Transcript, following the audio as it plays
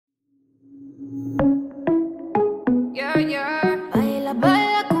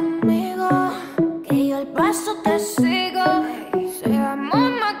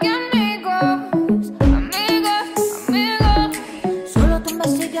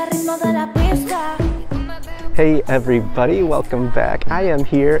Hey everybody, welcome back. I am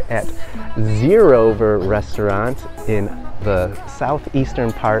here at Zeerover Restaurant in the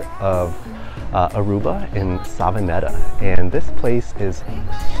southeastern part of Aruba in Savanetta. And this place is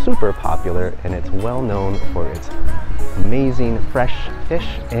super popular and it's well known for its amazing fresh fish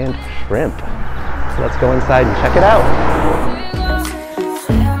and shrimp. So let's go inside and check it out.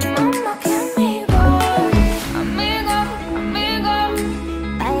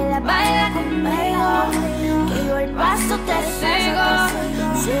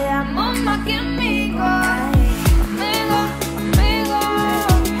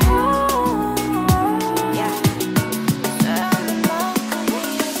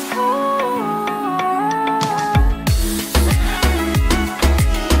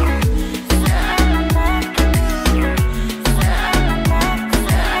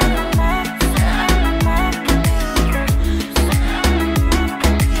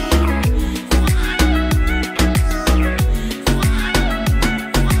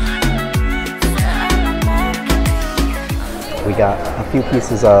 We got a few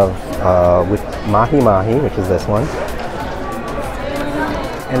pieces of with mahi, which is this one,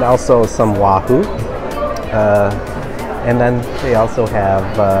 and also some wahoo. And then they also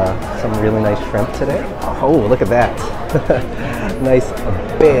have some really nice shrimp today. Oh, look at that. Nice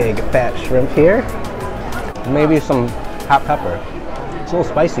big fat shrimp here. Maybe some hot pepper. It's a little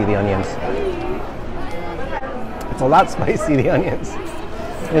spicy, the onions. It's a lot spicy, the onions.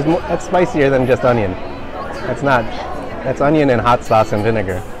 That's spicier than just onion. That's not. That's onion and hot sauce and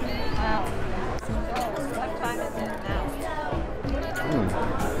vinegar. Wow. What time is it now?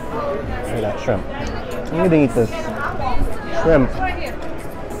 Look at that shrimp. I'm gonna eat this shrimp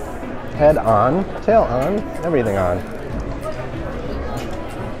head on, tail on, everything on.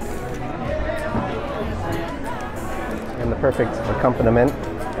 And the perfect accompaniment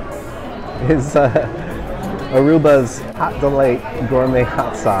is Aruba's Hot Delight Gourmet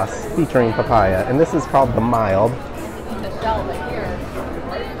Hot Sauce featuring papaya. And this is called the mild.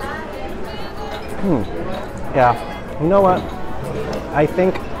 Yeah, you know what? I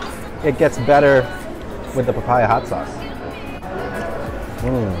think it gets better with the papaya hot sauce.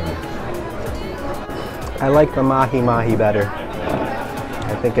 I like the mahi better.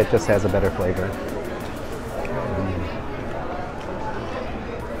 I think it just has a better flavor.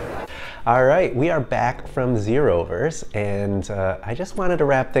 All right, we are back from Zeerovers, and I just wanted to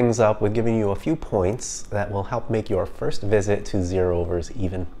wrap things up with giving you a few points that will help make your first visit to Zeerovers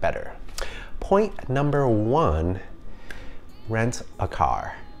even better. Point number one, rent a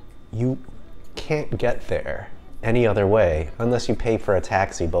car. You can't get there any other way unless you pay for a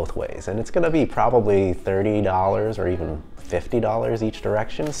taxi both ways, and it's going to be probably $30 or even $50 each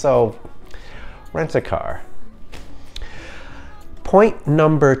direction, so rent a car. Point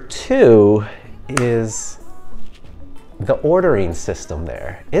number two is the ordering system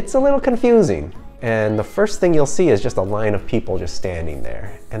there. It's a little confusing, and the first thing you'll see is just a line of people just standing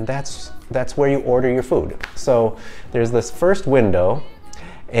there, and that's where you order your food. So there's this first window,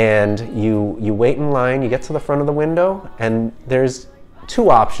 and you wait in line, you get to the front of the window, and there's two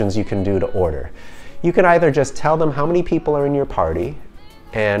options you can do to order. You can either just tell them how many people are in your party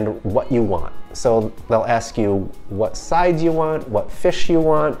and what you want. So they'll ask you what sides you want, what fish you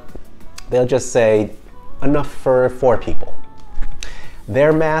want. They'll just say enough for 4 people.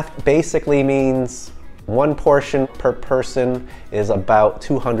 Their math basically means one portion per person is about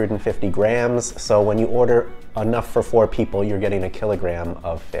 250 grams. So when you order enough for 4 people, you're getting 1 kilogram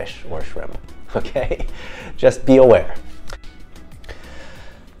of fish or shrimp. Okay, just be aware.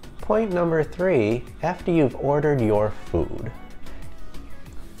 Point number 3, after you've ordered your food,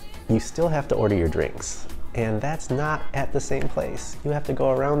 you still have to order your drinks, and that's not at the same place. You have to go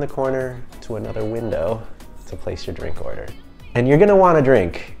around the corner to another window to place your drink order. And you're gonna want a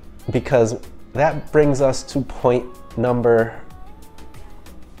drink, because that brings us to point number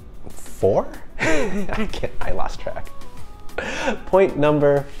 4? I lost track. Point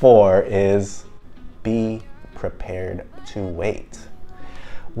number 4 is be prepared to wait.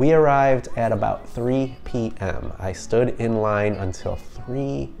 We arrived at about 3 p.m. I stood in line until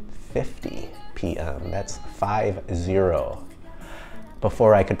 3:50 p.m. That's 5-0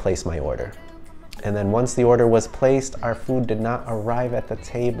 before I could place my order. And then once the order was placed, our food did not arrive at the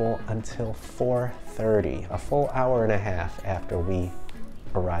table until 4:30, a full hour and a half after we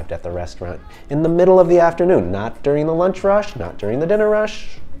arrived at the restaurant. In the middle of the afternoon, not during the lunch rush, not during the dinner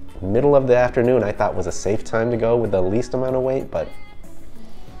rush. Middle of the afternoon I thought was a safe time to go with the least amount of wait, but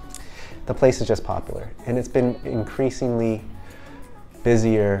the place is just popular, and it's been increasingly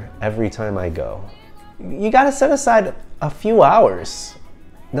busier every time I go. You gotta set aside a few hours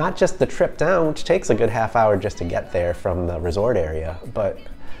not just the trip down, which takes a good half hour just to get there from the resort area, but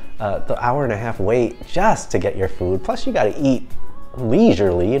the hour and a half wait just to get your food. Plus you gotta eat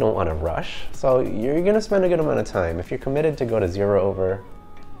leisurely, you don't wanna rush. So you're gonna spend a good amount of time. If you're committed to go to Zeerover,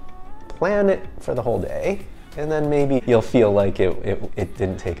 plan it for the whole day, and then maybe you'll feel like it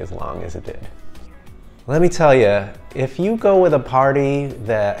didn't take as long as it did. Let me tell you, if you go with a party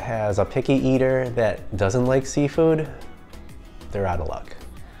that has a picky eater that doesn't like seafood, they're out of luck.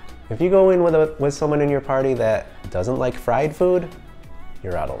 If you go in with someone in your party that doesn't like fried food,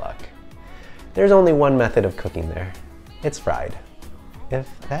 you're out of luck. There's only one method of cooking there. It's fried. If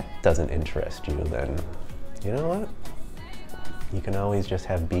that doesn't interest you, then you know what? You can always just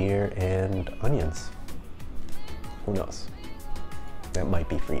have beer and onions. Who knows? That might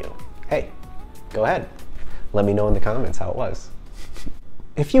be for you. Hey, go ahead. Let me know in the comments how it was.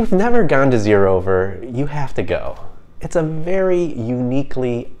 If you've never gone to Zeerover, you have to go. It's a very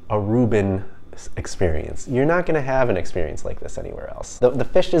uniquely Aruban experience. You're not gonna have an experience like this anywhere else. The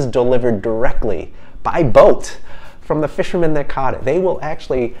fish is delivered directly by boat from the fishermen that caught it. They will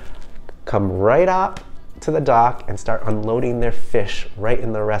actually come right up to the dock and start unloading their fish right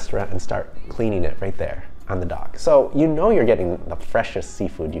in the restaurant and start cleaning it right there on the dock. So you know you're getting the freshest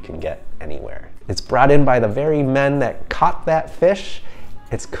seafood you can get anywhere. It's brought in by the very men that caught that fish.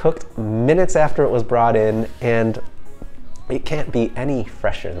 It's cooked minutes after it was brought in, and it can't be any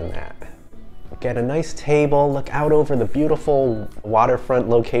fresher than that. Get a nice table, look out over the beautiful waterfront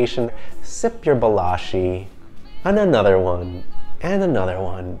location, sip your balashi, and another one, and another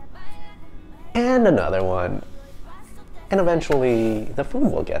one, and another one. And eventually the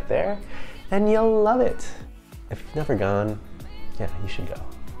food will get there, and you'll love it. If you've never gone, yeah, you should go.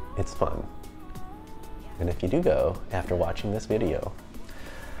 It's fun. And if you do go after watching this video,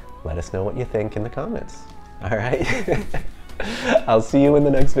 let us know what you think in the comments. All right? I'll see you in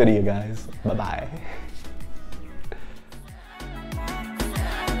the next video, guys. Bye-bye.